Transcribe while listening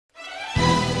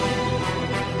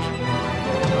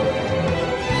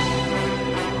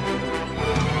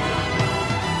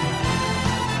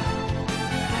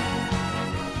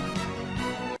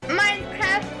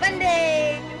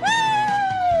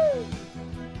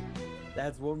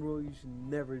That's one rule you should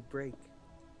never break.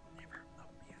 Never look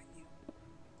behind you.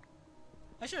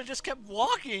 I should have just kept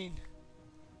walking.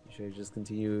 You should just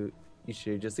continue. You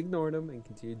should just ignore them and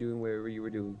continue doing whatever you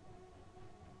were doing.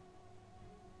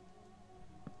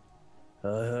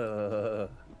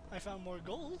 I found more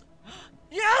gold.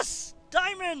 Yes!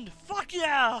 Diamond! Fuck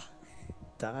yeah!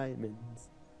 Diamonds.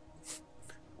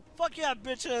 Fuck yeah,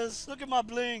 bitches! Look at my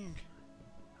bling.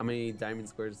 How many diamond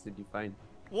squares did you find?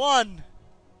 1.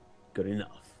 Good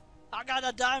enough. I got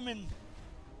a diamond.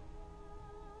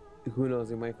 Who knows?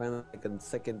 You might find like a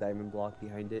second diamond block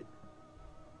behind it.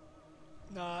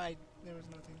 No, there was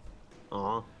nothing.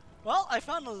 Aw. Well, I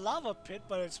found a lava pit,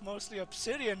 but it's mostly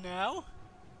obsidian now.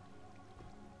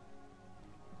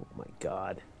 Oh my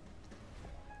god.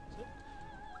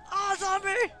 Ah,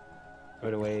 zombie!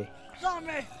 Right away.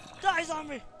 Zombie! Die,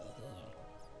 zombie!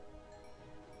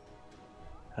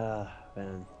 Ah,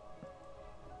 man.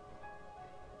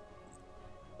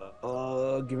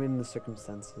 Given the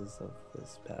circumstances of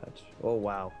this patch. Oh,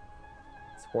 wow.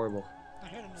 It's horrible. I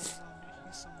heard another zombie.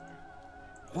 He's somewhere.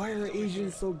 Why are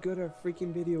Asians so good at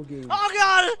freaking video games? Oh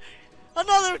god!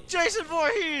 Another Jason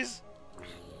Voorhees!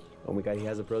 Oh my god, he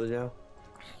has a brother now?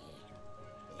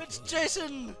 It's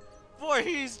Jason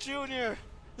Voorhees Jr.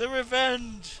 The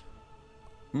Revenge.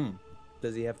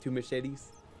 Does he have 2 machetes?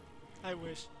 I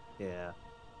wish. Yeah.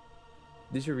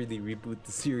 They should really reboot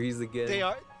the series again. They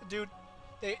are, dude.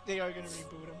 They are gonna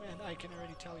reboot him, and I can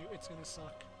already tell you it's gonna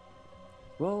suck.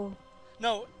 Well,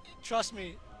 No, trust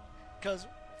me, because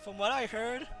from what I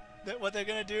heard, that what they're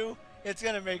gonna do, it's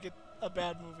gonna make it a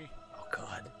bad movie. oh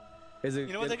god. Is it,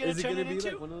 You know what they're gonna turn it be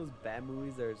into? like one of those bad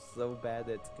movies that are so bad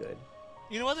that it's good?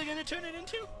 You know what they're gonna turn it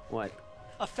into? What?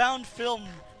 A found film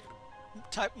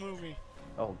type movie.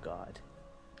 Oh god.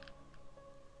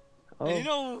 Oh. And you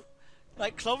know,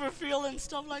 like Cloverfield and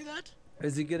stuff like that?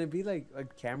 Is it gonna be like a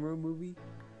camera movie?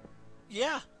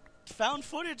 Yeah, found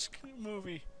footage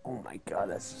movie. Oh my god,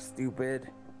 that's stupid.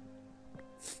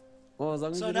 Well, as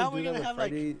long as So they now don't we're do that gonna with have,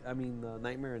 like- Friday,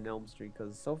 Nightmare on Elm Street,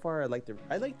 because so far I like the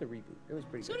reboot. It was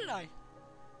pretty So good. did I.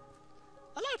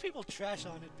 A lot of people trash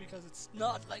on it because it's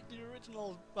not like the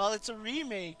original. Well, it's a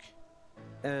remake.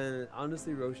 And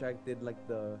honestly, Rorschach did like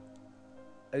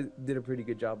did a pretty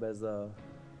good job as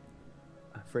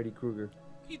Freddy Krueger.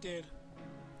 He did.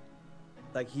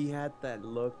 Like he had that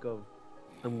look of,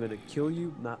 I'm gonna kill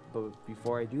you, but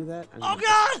before I do that, I'm Oh gonna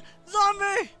god!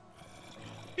 Zombie!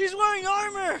 He's wearing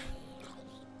armor!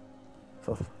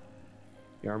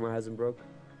 Your armor hasn't broke?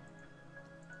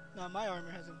 No, my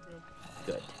armor hasn't broke.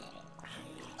 Good.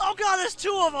 Oh god, there's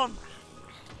 2 of them!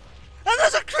 And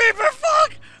there's a creeper!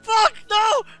 Fuck! Fuck!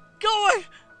 No! Go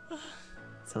away!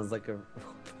 Sounds like a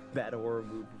bad horror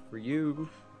movie for you.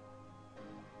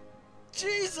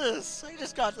 Jesus! I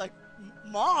just got, like,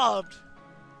 mobbed.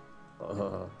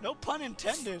 Uh, No pun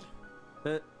intended.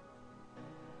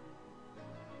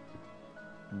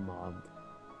 Mobbed.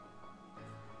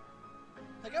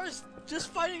 Like, I was just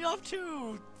fighting off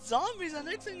 2 zombies, and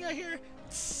next thing I hear...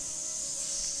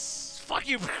 Fuck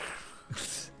you! Fuck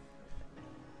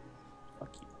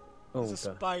you. Oh There's a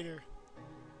god. spider.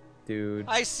 Dude.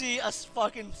 I see a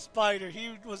fucking spider.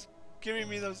 He was giving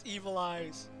me those evil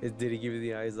eyes. Did he give you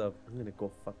the eyes up? I'm gonna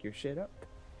go fuck your shit up.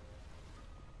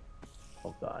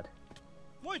 Oh god.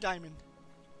 More diamond.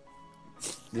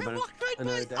 You I found walked right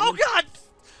another by. Oh diamond? god!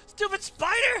 Stupid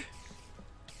spider!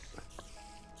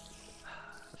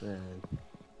 Man.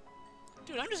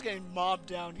 Dude, I'm just getting mobbed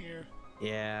down here.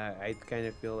 Yeah, I kind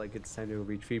of feel like it's time to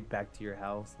retreat back to your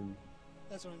house and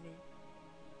That's what I'm doing.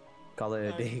 call it a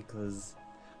Alright. day, cause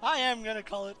I am gonna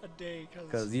call it a day,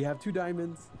 because you have 2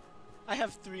 diamonds. I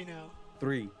have 3 now.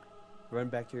 3. Run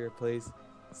back to your place,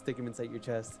 stick them inside your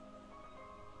chest,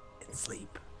 and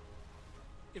sleep.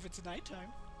 If it's nighttime.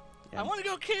 Yeah. I want to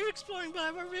go cave exploring, but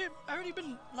I've already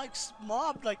been, like,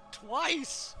 mobbed, like,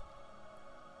 twice.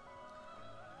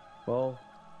 Well,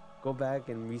 go back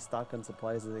and restock on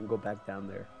supplies and then go back down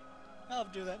there. I'll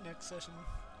do that next session.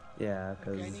 Yeah,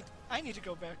 cause Okay, I need to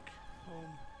go back home.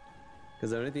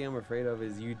 the only thing I'm afraid of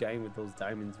is you dying with those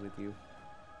diamonds with you.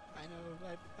 I know,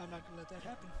 I'm not gonna let that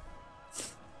happen.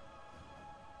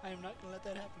 I am not gonna let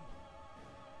that happen.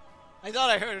 I thought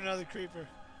I heard another creeper.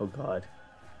 Oh god.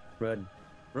 Run.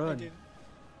 I Run. didn't.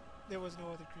 There was no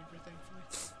other creeper,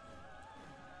 thankfully.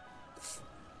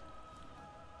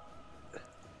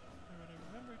 Alright, I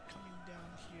remember coming down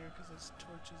here because there's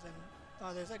torches and...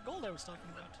 Oh, there's that gold I was talking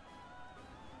about.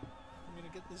 I'm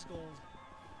gonna get this gold.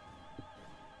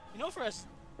 You know, for as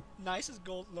nice as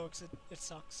gold looks, it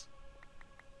sucks.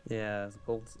 Yeah,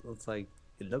 gold. It's like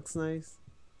it looks nice,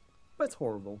 but it's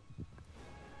horrible.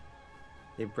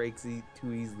 It breaks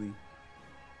too easily.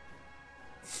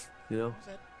 You know? What's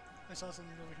that? I saw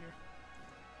something over here.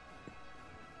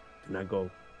 Do not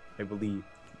go. I believe.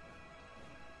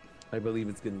 I believe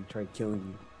it's gonna try killing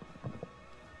you.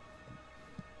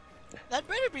 That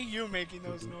better be you making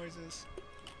those noises.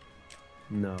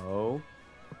 No.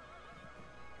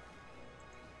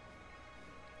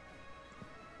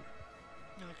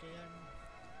 Okay, I'm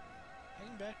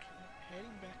heading back.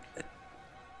 Heading back.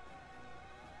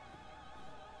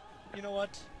 You know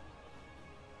what?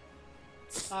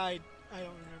 I don't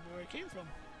remember where I came from.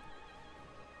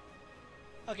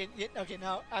 Okay, yeah, okay,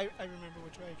 now I remember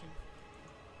which way I came.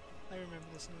 I remember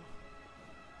this now.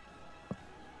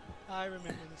 I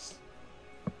remember this.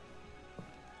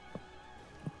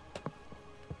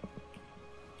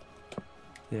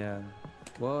 Yeah.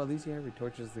 Well, at least you have your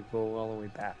torches that go all the way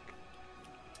back.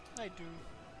 I do.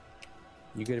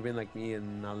 You could have been like me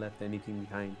and not left anything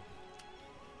behind.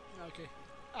 Okay.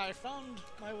 I found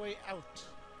my way out.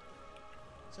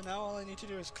 So now all I need to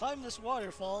do is climb this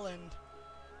waterfall and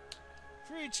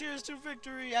 3 cheers to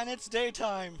victory, and it's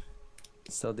daytime.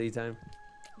 Still daytime?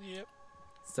 Yep.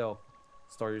 Still.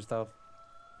 Store your stuff.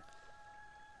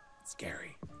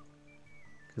 Scary.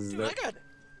 Because Dude, I got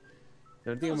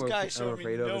the only thing those guys I'm show me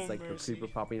afraid of no is like mercy. a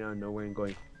creeper popping out of nowhere and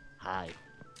going, hi.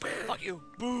 fuck you.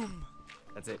 Boom.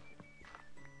 That's it.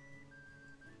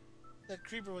 That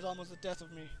creeper was almost the death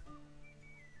of me.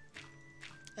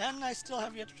 And I still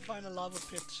have yet to find a lava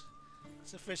pit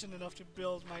sufficient enough to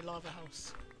build my lava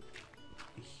house.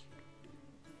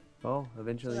 Well,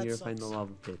 eventually That you'll find the sucks.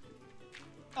 lava pit.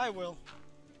 I will.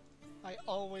 I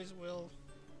always will.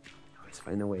 Always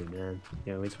find a way, man.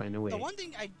 You always find a way. The one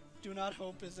thing I do not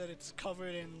hope is that it's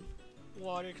covered in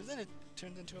water, because then it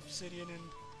turns into obsidian and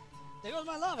there goes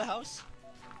my lava house.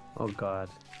 Oh god.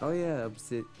 Oh yeah,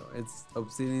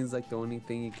 obsidian's like the only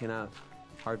thing you cannot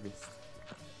harvest.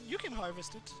 You can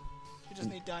harvest it. You just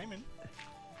need diamond.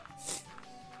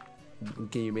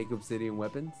 Can you make obsidian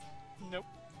weapons? Nope.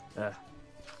 Ugh.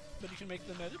 But you can make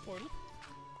the nether portal,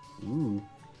 Ooh.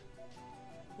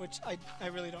 which I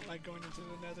really don't like going into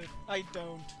the nether. I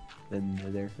don't. The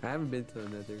nether. I haven't been to the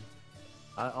nether.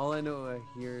 All I know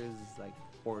here is like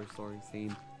horror stories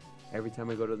saying every time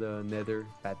I go to the nether,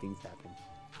 bad things happen.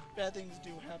 Bad things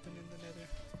do happen in the nether.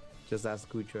 Just ask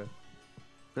Kutra.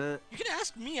 You can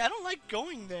ask me. I don't like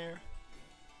going there.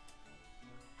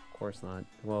 Of course not.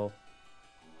 Well,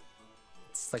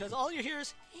 it's like Because all you hear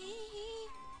is...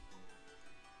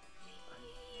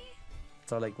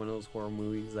 it's all like one of those horror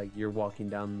movies. Like you're walking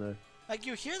down the. Like,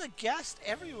 you hear the ghast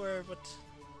everywhere, but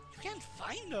you can't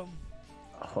find them.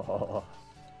 Oh,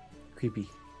 creepy.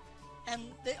 And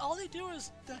all they do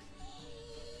is the...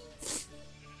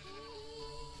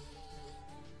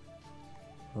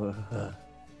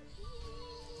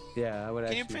 Yeah, I would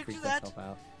Can you actually picture freak that? myself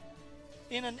out.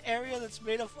 in an area that's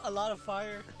made of a lot of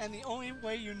fire, and the only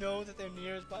way you know that they're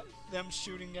near is by them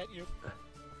shooting at you.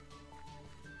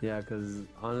 Yeah, because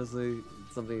honestly,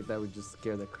 it's something that would just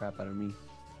scare the crap out of me.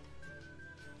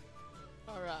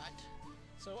 Alright.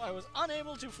 So I was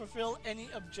unable to fulfill any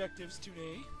objectives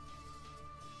today.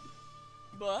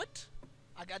 But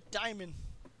I got diamond.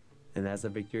 And that's a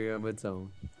victory of its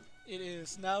own. It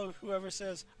is. Now whoever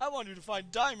says, I want you to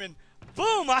find diamond,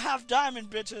 boom, I have diamond,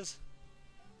 bitches.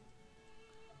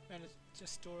 And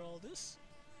just store all this.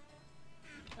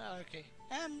 Okay.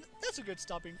 And that's a good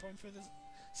stopping point for this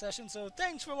session. So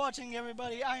thanks for watching,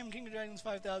 everybody. I am King of Dragons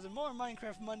 5000. More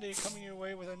Minecraft Monday coming your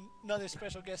way with another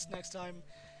special guest next time.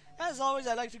 As always,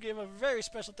 I'd like to give a very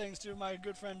special thanks to my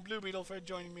good friend Blue Beetle for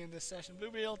joining me in this session.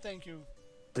 Blue Beetle, thank you.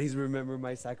 Please remember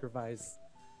my sacrifice.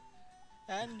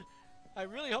 And I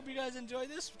really hope you guys enjoy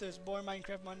this. There's more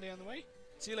Minecraft Monday on the way.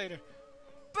 See you later.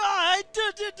 Bye!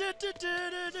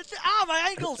 Ah, my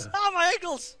ankles! Ah, my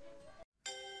ankles!